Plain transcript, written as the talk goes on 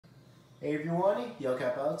Hey everyone,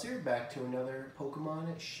 YellCapOutz here, back to another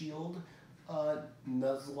Pokemon Shield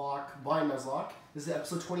Nuzlocke, by Nuzlocke. This is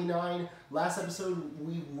episode 29. Last episode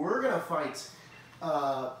we were gonna fight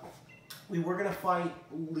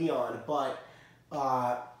Leon, but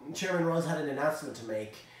Chairman Rose had an announcement to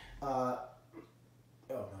make.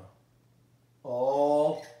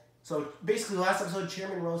 So basically last episode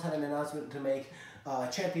Chairman Rose had an announcement to make.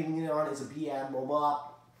 Champion Leon is a B-Admiral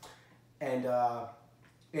Mop, and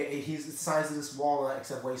he's the size of this walnut,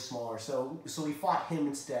 except way smaller. So we fought him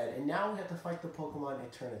instead, and now we have to fight the Pokemon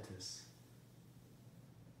Eternatus.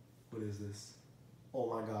 What is this? Oh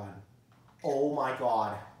my god! Oh my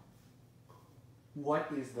god! What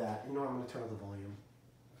is that? You know what? I'm gonna turn up the volume.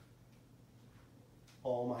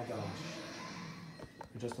 Oh my gosh!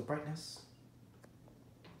 Adjust the brightness.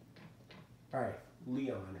 All right,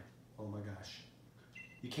 Leon. Oh my gosh!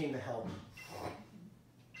 You came to help me.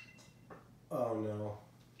 Oh no.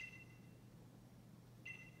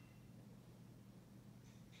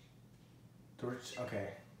 Okay.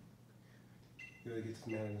 You gotta get this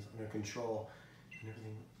man under control and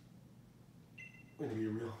everything. I'm gonna be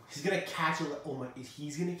real. He's gonna catch a. Oh my!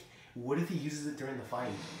 He's gonna. What if he uses it during the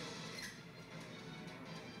fight?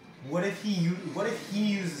 What if he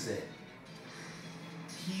uses it?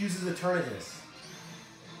 He uses Eternatus.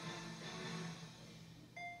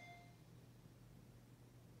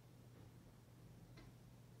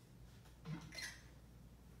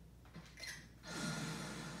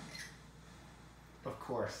 Of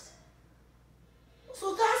course.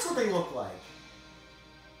 So that's what they look like.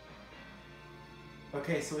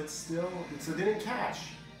 Okay, so it didn't catch.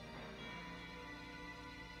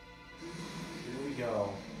 Here we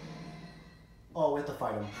go. Oh, we have to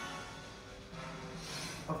fight him.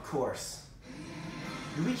 Of course.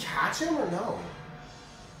 Do we catch him or no?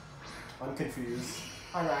 I'm confused.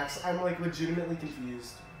 I'm like legitimately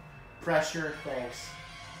confused. Pressure, thanks.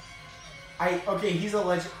 Okay, he's a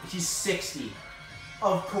legend. He's 60.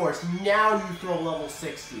 Of course, now you throw level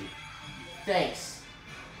 60. Thanks.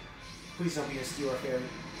 Please don't be a steel or fairy.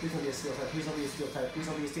 Please don't be a steel type. Please don't be a steel type. Please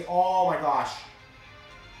don't be a steel. Oh my gosh.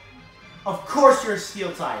 Of course you're a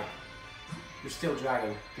steel type. You're steel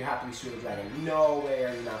dragon. You have to be steel dragon. No way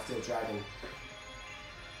are you not steel dragon.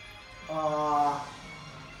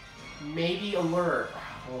 Maybe alert.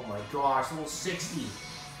 Oh my gosh, level 60.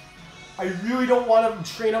 I really don't want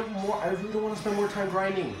to train up more. I really don't want to spend more time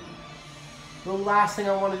grinding. The last thing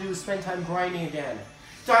I want to do is spend time grinding again.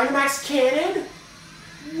 Dynamax Cannon?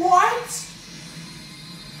 What?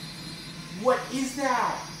 What is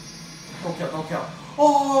that? Don't kill, don't kill.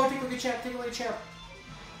 Oh, take a look at champ, take a look at champ.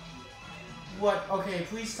 What? Okay,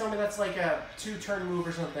 please tell me that's like a 2-turn move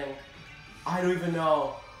or something. I don't even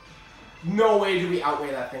know. No way do we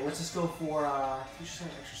outweigh that thing. Let's just go for, you just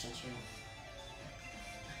have extra sensory.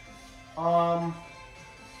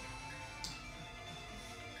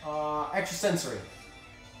 Extrasensory.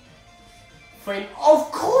 Frame.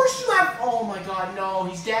 Of course you have. Oh my god, no,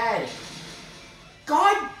 he's dead.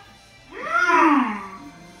 God.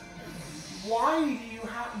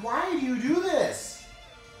 Why do you do this?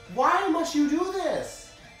 Why must you do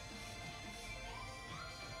this?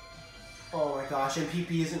 Oh my gosh, and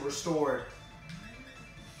PP isn't restored.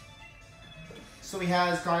 So he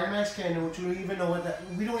has Dynamax Cannon, which we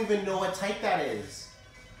don't even know what type that is.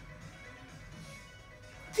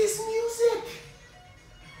 This music!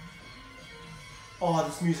 Oh,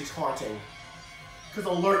 this music's haunting. Because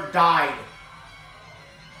Alert died.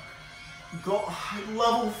 Go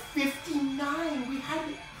level 59. We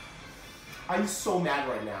had. I'm so mad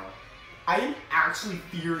right now. I am actually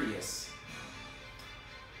furious.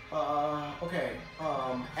 Okay.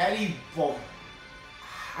 Eddie. Well,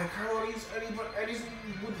 I kind of want to use Eddie, but Eddie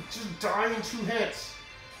would just die in 2 hits.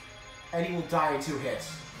 Eddie will die in 2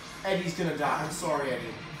 hits. Eddie's gonna die. I'm sorry,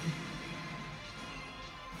 Eddie.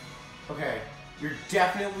 Okay, you're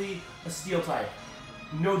definitely a steel type.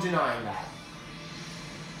 No denying that.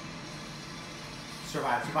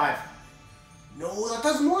 Survive, survive. No, that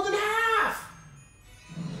does more than half!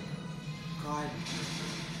 God.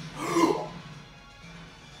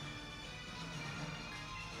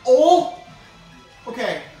 Oh!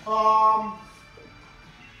 Okay,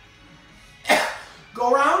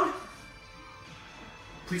 go around.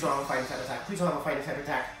 Please don't have a fighting type attack. Please don't have a fighting type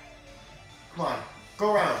attack. Come on.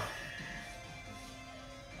 Go around.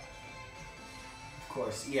 Of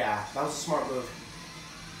course. Yeah. That was a smart move.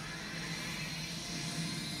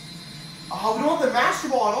 Oh, we don't have the Master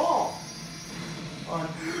Ball at all.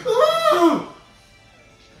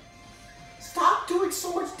 Stop doing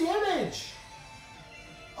so much damage.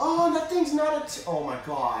 Oh, that thing's not a... Oh my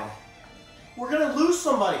god. We're gonna lose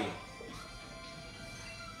somebody.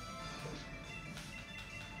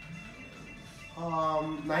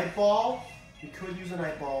 Night Ball. We could use a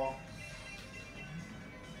Night Ball.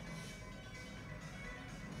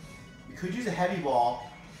 We could use a Heavy Ball.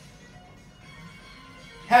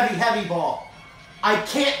 Heavy Ball. I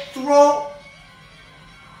can't throw...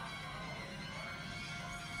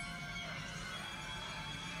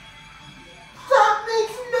 That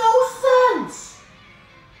makes no sense!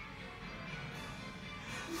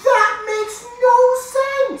 That makes no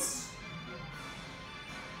sense!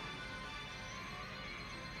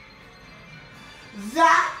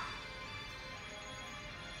 That...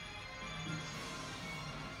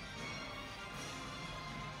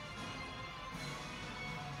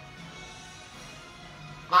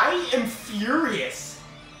 I am furious.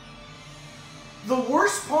 The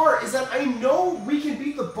worst part is that I know we can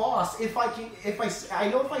beat the boss if I know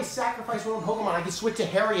if I sacrifice one Pokemon, I can switch to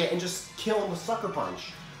Harriet and just kill him with Sucker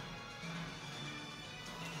Punch.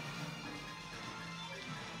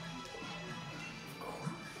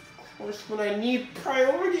 Of course, when I need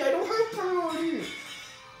priority, I don't have priority.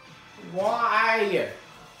 Why?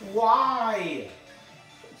 Why?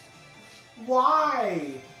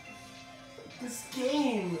 Why? This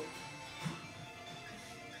game.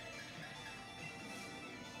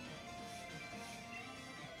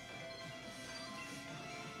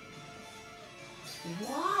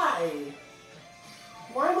 Why?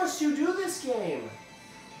 Why must you do this game?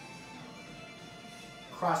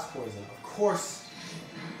 Cross poison. Of course.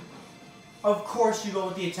 Of course you go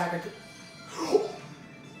with the attacker.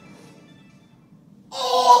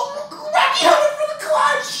 Oh, Rocky Hunter for the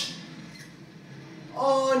clutch!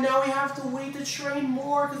 Oh, now we have to wait to train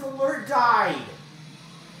more because Alert died.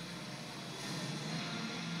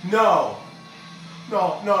 No.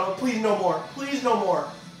 No, please no more. Please no more.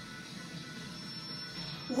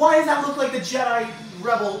 Why does that look like the Jedi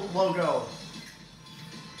Rebel logo?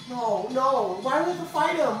 No. Why do we have to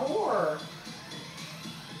fight him more?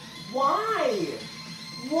 Why?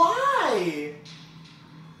 Why?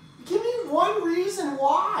 Give me one reason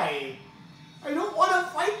why. I don't want to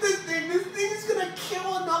fight this thing. This thing is going to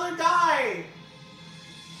kill another guy.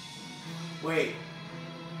 Wait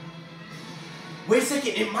a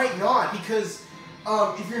second. It might not because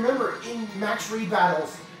if you remember in max raid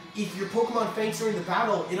battles, if your Pokemon faints during the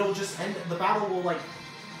battle, it'll just end. The battle will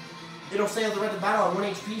it'll stay at the end of the battle at 1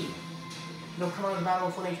 HP. It'll come out of the battle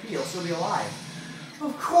with 1 HP. It'll still be alive.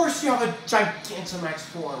 Of course you have a Gigantamax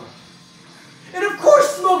form. And of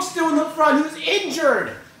course Smoke's still in the front, who's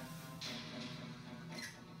injured!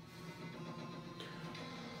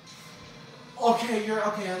 Okay,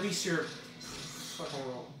 at least you're fucking...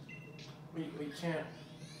 We can't...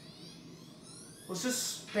 Let's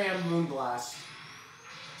just spam Moonblast.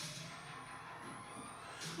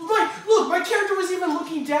 Look, my character was even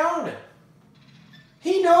looking down!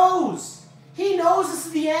 He knows! He knows this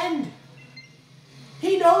is the end!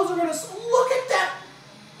 He knows we're gonna... Look at that!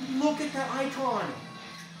 Look at that icon!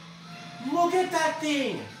 Look at that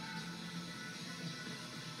thing!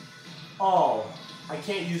 Oh, I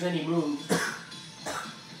can't use any moves.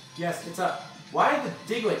 Yes, it's up. Why did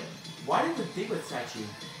the Diglett statue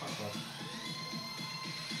pop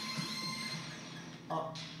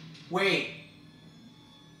up? Wait.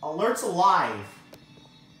 Alert's alive.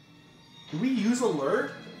 Do we use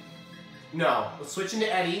Alert? No. Let's switch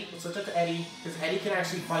into Eddie. Let's switch up to Eddie, because Eddie can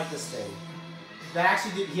actually fight this thing.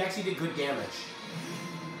 He actually did good damage.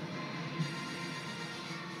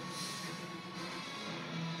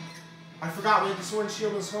 I forgot we had the Sword and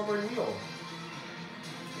Shield and Silver and Wheel.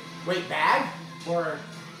 Wait, bag? Or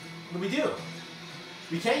what do we do?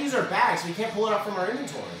 We can't use our bag, so we can't pull it out from our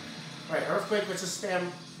inventory. Alright, Earthquake, let's just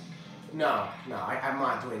spam... No, I'm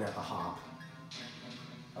not doing that, the hop.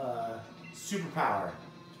 Superpower.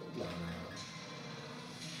 No.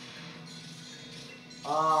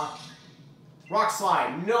 Rock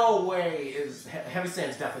Slide, no way is... Heavy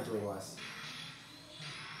Sand's definitely doing less.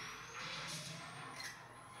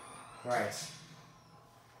 Alright.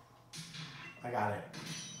 I got it.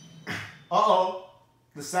 Uh-oh.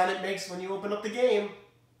 The sound it makes when you open up the game.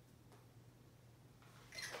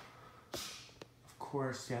 Of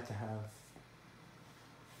course, you have to have...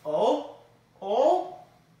 Oh? Oh?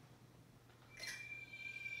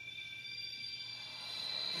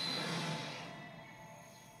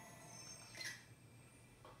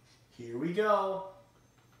 Here we go.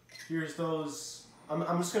 Here's those...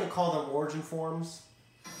 I'm just going to call them origin forms.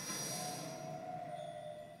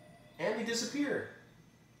 And they disappear.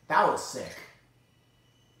 That was sick.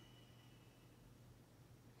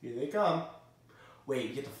 Here they come. Wait,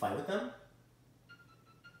 you get to fight with them?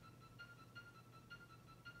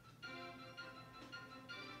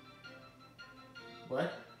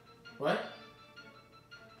 What? What?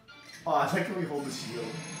 Oh, I like how we hold the shield.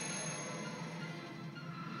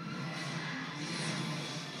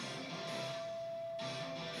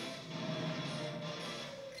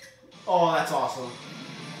 Oh, that's awesome.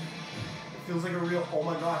 It feels like a real, oh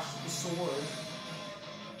my gosh, the sword.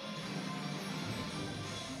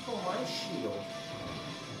 Oh, my shield.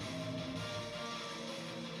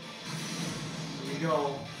 Here we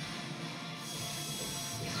go.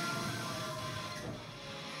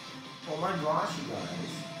 Oh my gosh, you guys.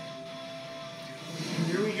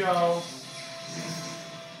 Here we go.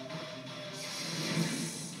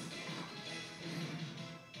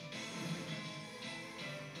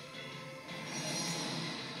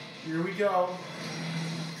 Here we go.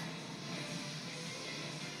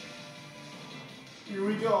 Here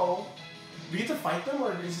we go. Do we get to fight them,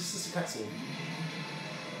 or is this just a cutscene?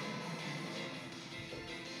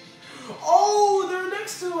 Oh, they're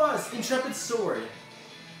next to us! Intrepid Sword.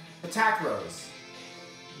 Attack Rose.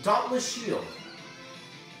 Dauntless Shield.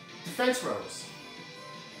 Defense Rose.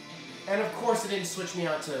 And of course it didn't switch me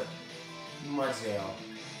out to Mudsdale.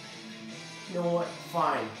 You know what?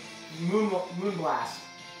 Fine. Moonblast.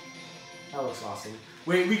 That looks awesome.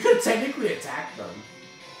 Wait, we could technically attack them.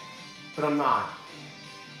 But I'm not.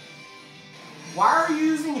 Why are you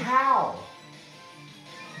using Howl?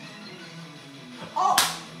 Oh!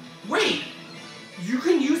 Wait! You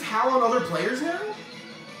can use Howl on other players now?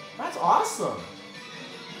 That's awesome.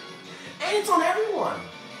 And it's on everyone.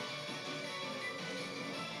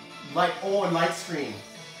 Like, oh, and light screen.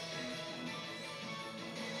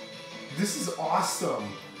 This is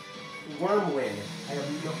awesome. Wormwind. I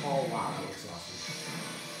have no, oh wow, that looks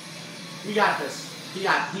awesome. He got this. He's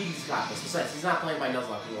got this. Besides, he's not playing by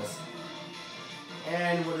Nuzlocke rules.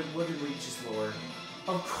 And what did we just lower?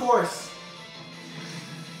 Of course.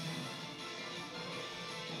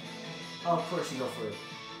 Oh, of course you go for it.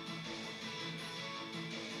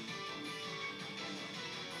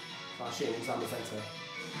 Oh shit, he's on the center.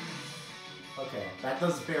 Okay, that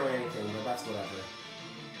does barely anything, but that's whatever.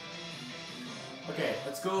 Okay,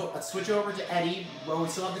 let's switch over to Eddie, while we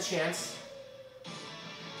still have the chance.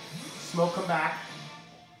 Smoke, come back.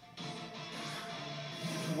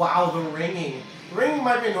 Wow, the ringing. The ringing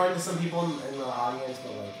might be annoying to some people in the audience,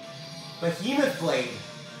 but like... Behemoth Blade.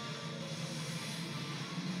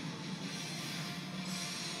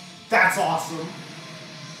 That's awesome.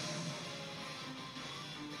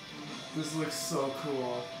 This looks so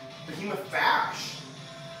cool. Behemoth Bash.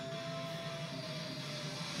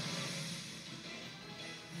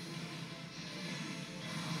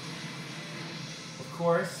 Of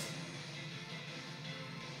course.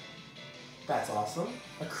 That's awesome.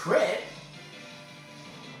 A crit.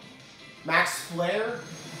 Max Flare.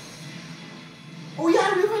 Oh yeah,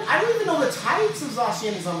 I don't even know the types of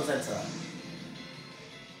Zacian and Zamazenta.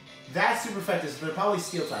 That's super effective, so they're probably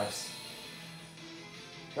steel types.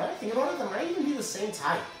 Now that I think about it, they might even be the same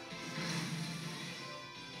type.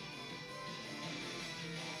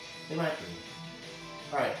 They might be.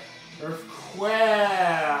 Alright. Earthquake!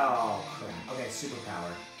 Oh, crap. Okay,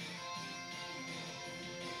 superpower.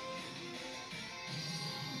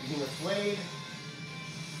 Behemoth Blade.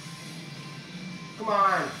 Come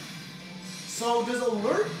on. So, does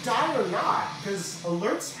Alert die or not? Because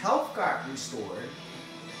Alert's health got restored.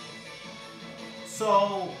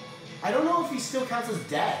 So, I don't know if he still counts as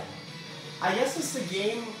dead. I guess since the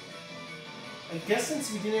game... I guess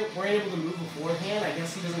since we weren't able to move beforehand, I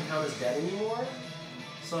guess he doesn't count as dead anymore.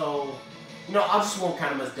 So, you know, I just won't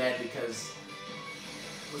count him as dead because,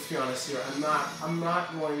 let's be honest here, I'm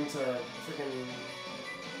not going to freaking...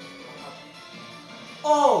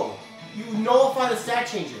 Oh! You nullify the stat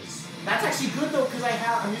changes. That's actually good though, because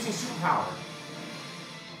I'm using superpower.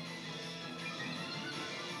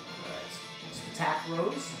 Alright. Attack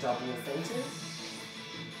Rose, double offensive.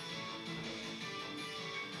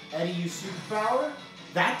 Eddie used superpower.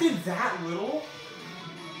 That did that little?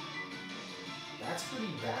 That's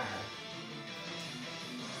pretty bad.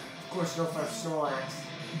 Of course, no fight Snorlax.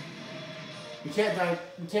 We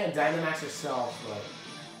can't Dynamax ourselves, but...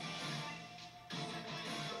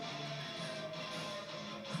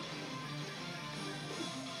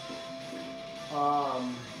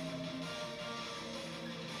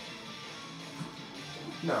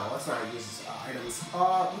 No, let's not use items.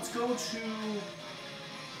 Let's go to...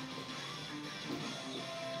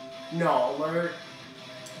 No, Alert.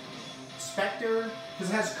 Spectre,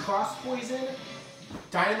 because it has Cross Poison,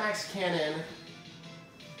 Dynamax Cannon,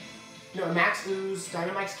 no, Max Ooze,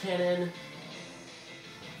 Dynamax Cannon,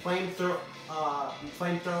 Flamethrower,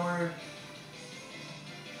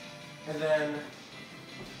 and then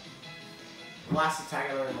last attack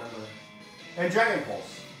I don't remember, and Dragon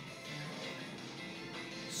Pulse.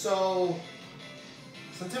 So,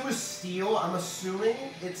 since it was steel, I'm assuming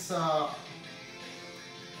it's good.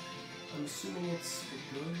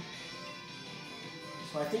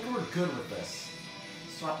 So I think we're good with this.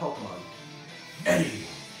 Swap Pokemon. Eddie.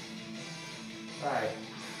 Alright.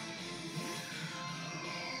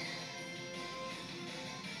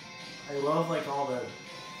 I love like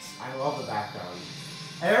I love the background.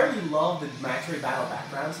 I already love the Max Ray Battle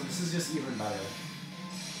background, so this is just even better.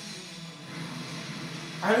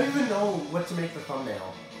 I don't even know what to make the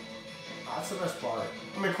thumbnail. That's the best part.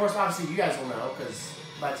 I mean, of course, obviously you guys will know, because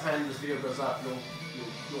by the time this video goes up, you'll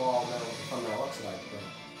all know what the thumbnail looks like, but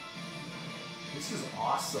this is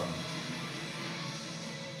awesome.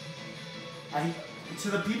 To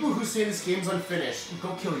the people who say this game's unfinished,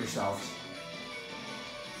 go kill yourselves.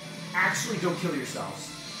 Actually, go kill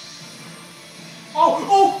yourselves. Oh!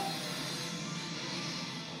 Oh!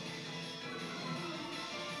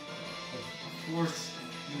 Of course,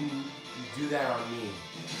 you do that on me.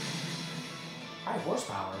 I have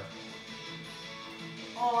horsepower.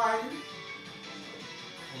 Oh, I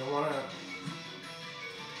don't wanna.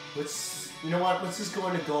 You know what? Let's just go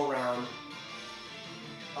into go around.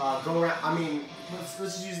 I mean, let's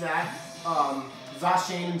just use that.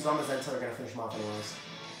 Zacian and Zamazenta are gonna finish him off anyways.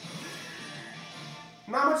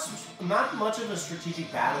 Not much of a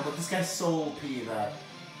strategic battle, but this guy's so OP that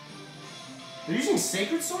they're using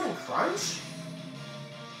Sacred Sword and Crunch.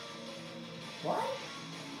 What?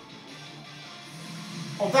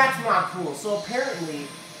 Oh, that's not cool. So apparently,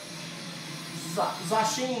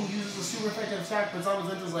 Zacian uses a super effective attack, but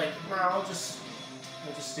Zamazenta's like, nah, I'll just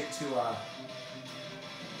stick to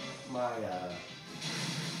my attack.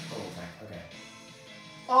 Okay.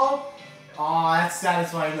 Oh, that's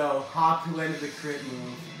satisfying though. Hop who ended the crit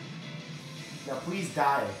move. Now please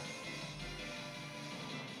die.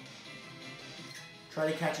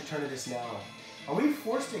 Try to catch Eternatus now. Are we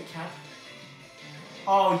forced to catch?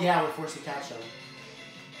 Oh yeah, we're forced to catch him.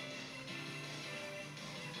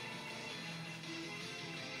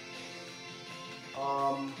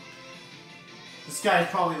 This guy's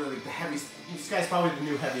probably the heaviest. This guy's probably the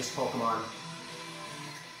new heaviest Pokemon.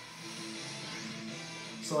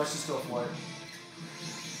 So let's just go for it.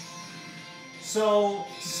 So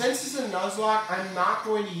since it's a Nuzlocke, I'm not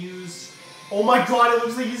going to use. Oh my god! It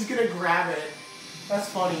looks like he's gonna grab it. That's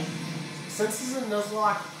funny. Since it's a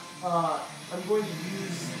Nuzlocke, I'm going to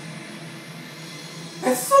use.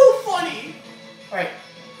 That's so funny. All right.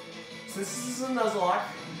 Since this is a Nuzlocke,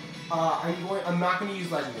 I'm not going to use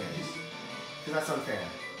legendaries because that's unfair,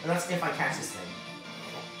 and that's if I catch this thing.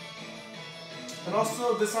 And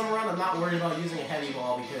also, this time around, I'm not worried about using a heavy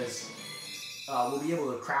ball because we'll be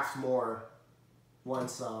able to craft more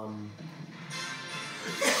once the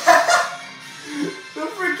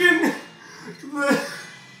freaking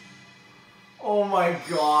oh my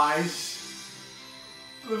gosh.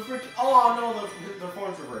 The freaking oh no, the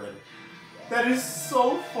form's reverted. That is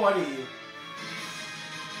so funny.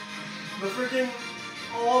 The freaking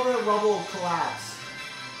all the rubble collapsed.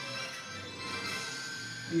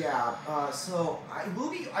 Yeah, so I will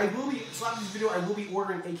be so after this video I will be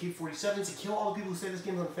ordering AK-47s to kill all the people who say this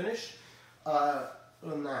game's unfinished. Other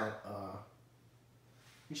than that,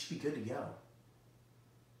 we should be good to go.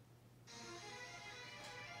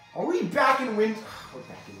 Are we back in Wind? We're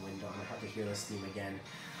back in Windon. I have to hear this theme again.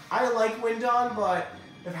 I like Windon, but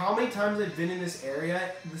if how many times I've been in this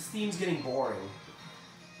area, this theme's getting boring.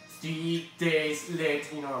 3 days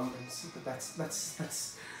late, you know. That's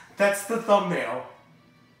the thumbnail.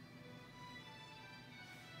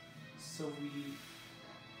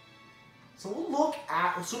 So we'll look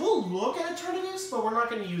at Eternatus, but we're not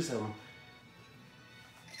going to use him.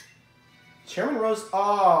 Chairman Rose.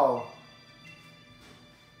 Oh.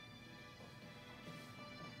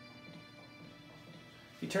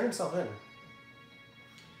 He turned himself in.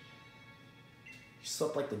 He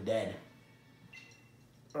slept like the dead.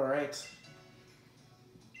 Alright.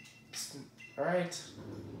 Alright.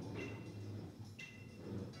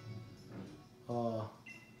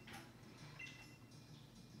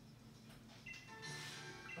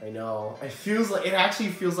 I know. It actually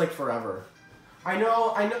feels like forever. I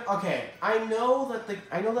know, okay. I know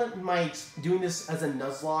that my doing this as a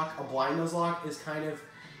Nuzlocke, a blind Nuzlocke, is kind of,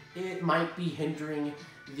 it might be hindering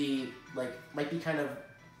the, like, might be kind of,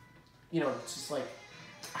 you know, just like,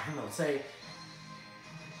 I don't know, say,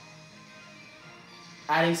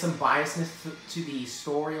 adding some biasness to the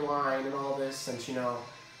storyline and all this, since, you know,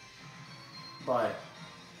 but,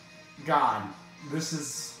 God, this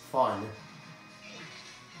is fun.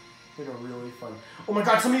 It's been really fun. Oh my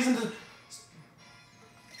god, somebody's in the...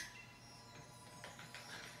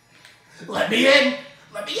 Let me in!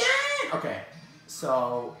 Let me in! Okay.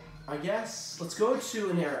 So I guess let's go to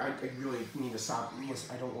an area. I really need to stop.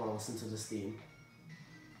 I don't want to listen to this theme.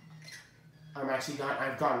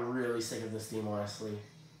 I've gotten really sick of this theme, honestly.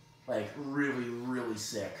 Like, really, really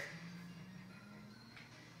sick.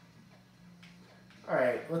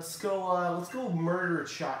 Alright, let's go murder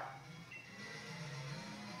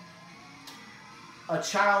a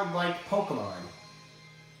childlike Pokemon.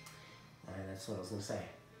 Alright, that's what I was gonna say.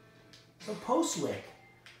 So Postwick.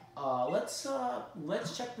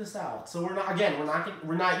 Let's check this out. So we're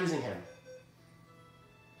not using him.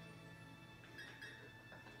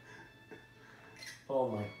 Oh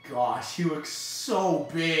my gosh, he looks so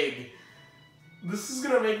big. This is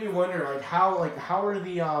gonna make me wonder, how are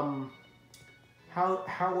the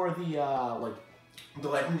the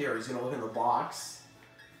legendaries gonna look in the box?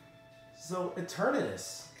 So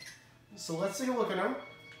Eternatus. So let's take a look at him.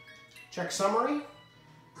 Check summary.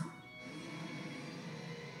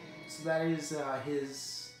 So that is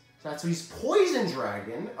he's Poison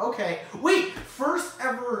Dragon. Okay, wait, first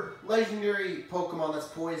ever legendary Pokemon that's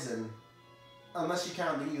poison. Unless you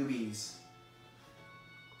count the UVs.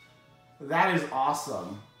 That is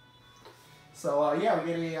awesome. So, yeah, we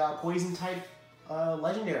get a poison type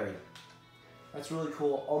legendary. That's really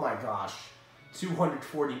cool. Oh my gosh.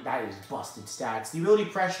 240, that is busted stats. The ability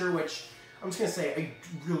pressure, which I'm just going to say, I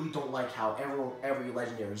really don't like how every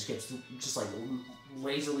legendary just gets like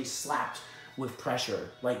lazily slapped with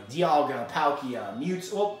pressure. Like Dialga, Palkia,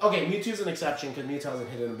 Mewtwo. Well, okay, Mewtwo's an exception because Mewtwo has a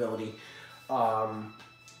hidden ability.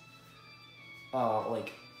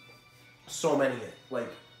 Like so many, like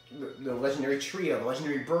the legendary trio, the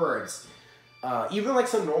legendary birds, even like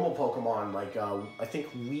some normal Pokemon, like I think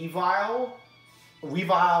Weavile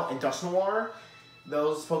and Dusknoir,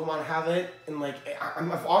 those Pokemon have it, and like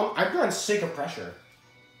I've gotten sick of pressure,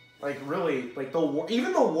 like really, like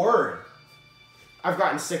even the word, I've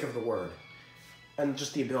gotten sick of the word, and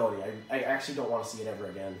just the ability. I actually don't want to see it ever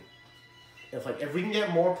again. If we can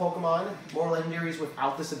get more Pokemon, more legendaries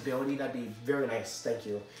without this ability, that'd be very nice. Thank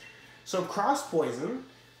you. So Cross Poison,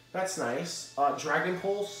 that's nice. Dragon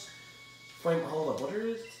Pulse, Flame. Hold up, what are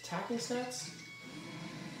his attacking stats?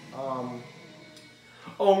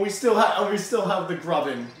 Oh, we still have the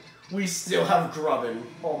Grubbin. We still have Grubbin.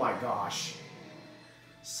 Oh my gosh.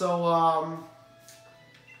 So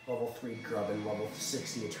level 3 Grubbin, level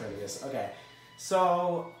 60 Eternatus. Okay,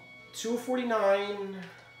 so 249.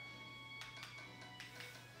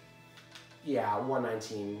 Yeah,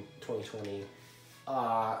 119, 2020.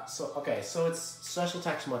 So its special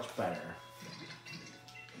attack's much better.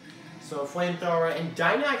 So Flamethrower and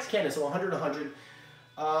Dynamax Cannon, so 100, 100.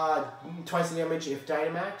 Twice the damage if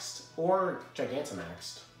Dynamaxed or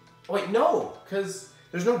Gigantamaxed. Oh wait, no, because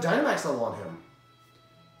there's no Dynamax level on him.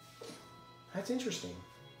 That's interesting.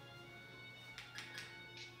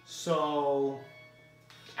 So,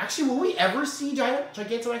 actually, will we ever see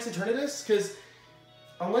Gigantamax Eternatus? Because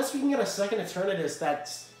unless we can get a second Eternatus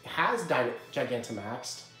that has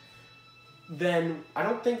Gigantamaxed, then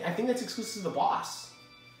I think that's exclusive to the boss,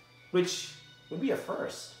 which would be a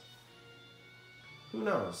first. Who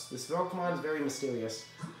knows? This Pokemon is very mysterious.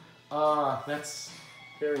 That's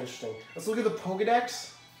very interesting. Let's look at the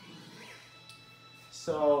Pokedex.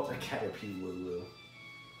 So, a Caterpie Woo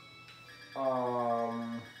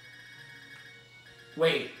Woo.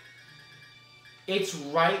 Wait. It's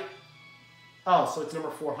right. Oh, so it's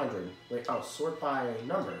number 400. Wait, oh, sort by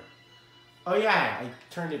number. Oh yeah, I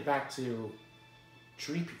turned it back to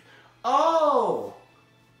Dreepy. Oh!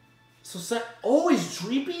 So is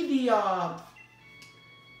Dreepy the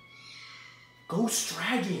Ghost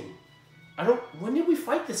Dragon? When did we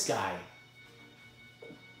fight this guy?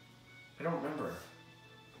 I don't remember.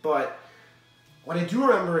 But what I do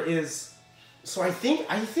remember is, so I think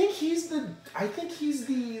he's the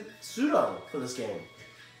pseudo for this game.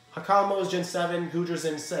 Hakamo is Gen 7, Gudra's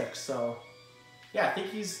in 6, so yeah, I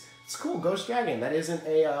think it's cool. Ghost Dragon. That isn't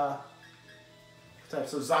a type.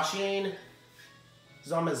 So Zacian,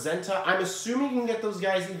 Zamazenta. I'm assuming you can get those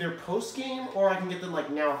guys either post game or I can get them like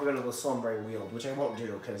now if we go to the Slumbering Wield, which I won't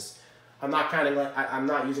do because I'm not I'm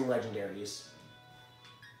not using legendaries.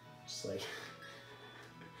 Just like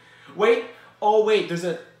wait. Oh wait, there's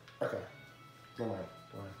a okay. Never mind.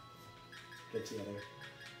 Get together.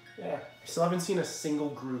 Yeah, I still haven't seen a single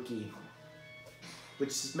Grookey,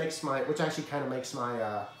 which actually kind of makes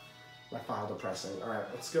my my file depressing. All right,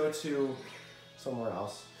 let's go to somewhere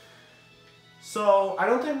else. So I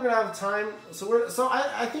don't think we're gonna have time. So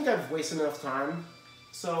I think I've wasted enough time.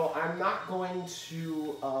 So I'm not going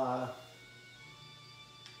to.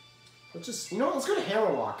 Let's go to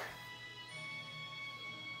Hammerlock.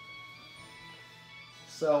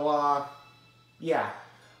 So yeah.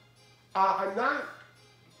 I'm not...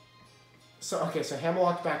 So, okay, so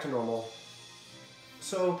Hammerlock back to normal.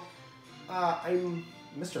 So, I'm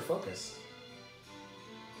Mr. Focus.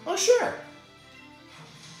 Oh, sure.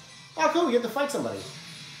 Oh, cool, we get to fight somebody.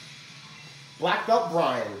 Black Belt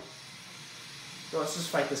Brian. No, let's just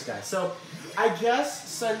fight this guy. So, I guess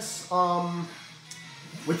since,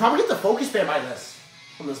 we probably get the focus band by this,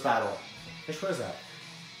 from this battle. Which one is that?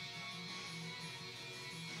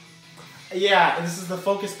 Yeah, this is the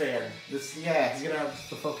focus band. This, yeah, he's gonna have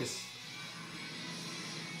the focus.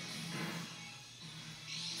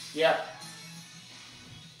 Yep.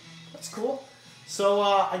 That's cool. So,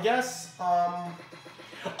 I guess,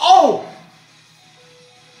 oh!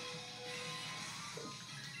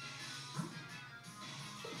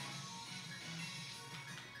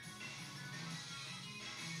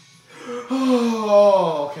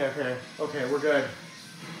 Oh, okay, we're good.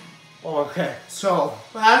 Oh, okay, so,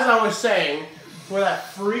 as I was saying, where that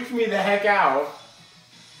freaked me the heck out,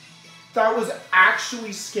 that was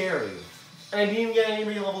actually scary. And I didn't even get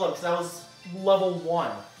anybody leveled up, because that was level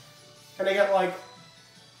 1. And I got, like,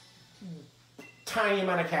 tiny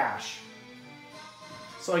amount of cash.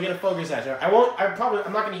 So I get a focus etcher. I'm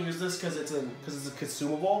not going to use this because it's a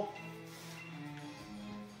consumable.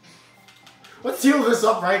 Let's heal this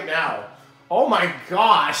up right now. Oh my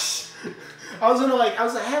gosh. I was like,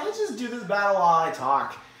 hey, let's just do this battle while I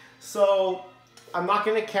talk. So, I'm not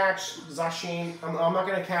going to catch Zacian. I'm not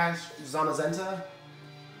going to catch Zamazenta.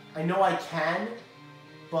 I know I can,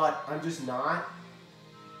 but I'm just not.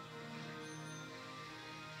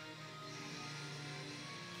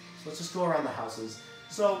 So let's just go around the houses.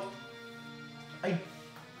 So, I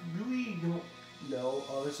really don't know.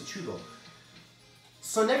 Oh, there's a Chugo.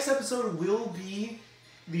 So next episode will be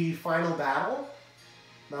the final battle.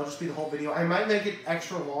 That'll just be the whole video. I might make it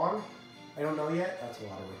extra long. I don't know yet. That's a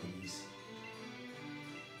lot of rickies.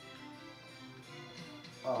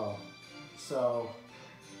 Oh, so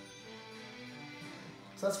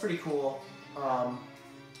that's pretty cool.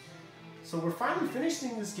 So we're finally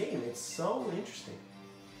finishing this game. It's so interesting.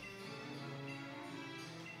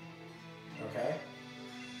 Okay,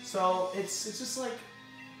 so it's just like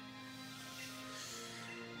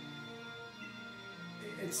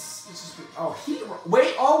it's just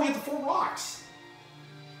wait, we have the 4 rocks.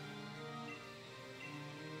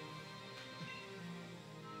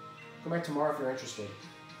 Come back tomorrow if you're interested.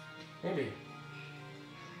 Maybe.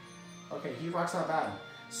 Okay, heat rock's not bad.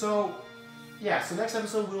 So yeah, so next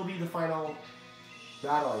episode will be the final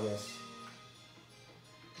battle, I guess.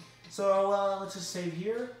 So let's just save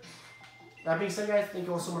here. That being said, guys, thank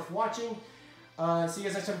you all so much for watching. See you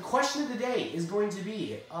guys next time. Question of the day is going to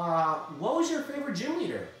be, what was your favorite gym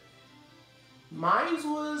leader? Mine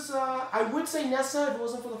was, I would say Nessa if it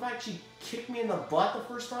wasn't for the fact she kicked me in the butt the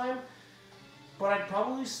first time. But I'd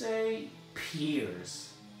probably say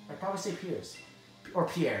Piers. Or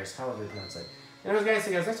Piers, however you pronounce it. Anyways, guys,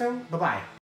 see you guys next time. Bye-bye.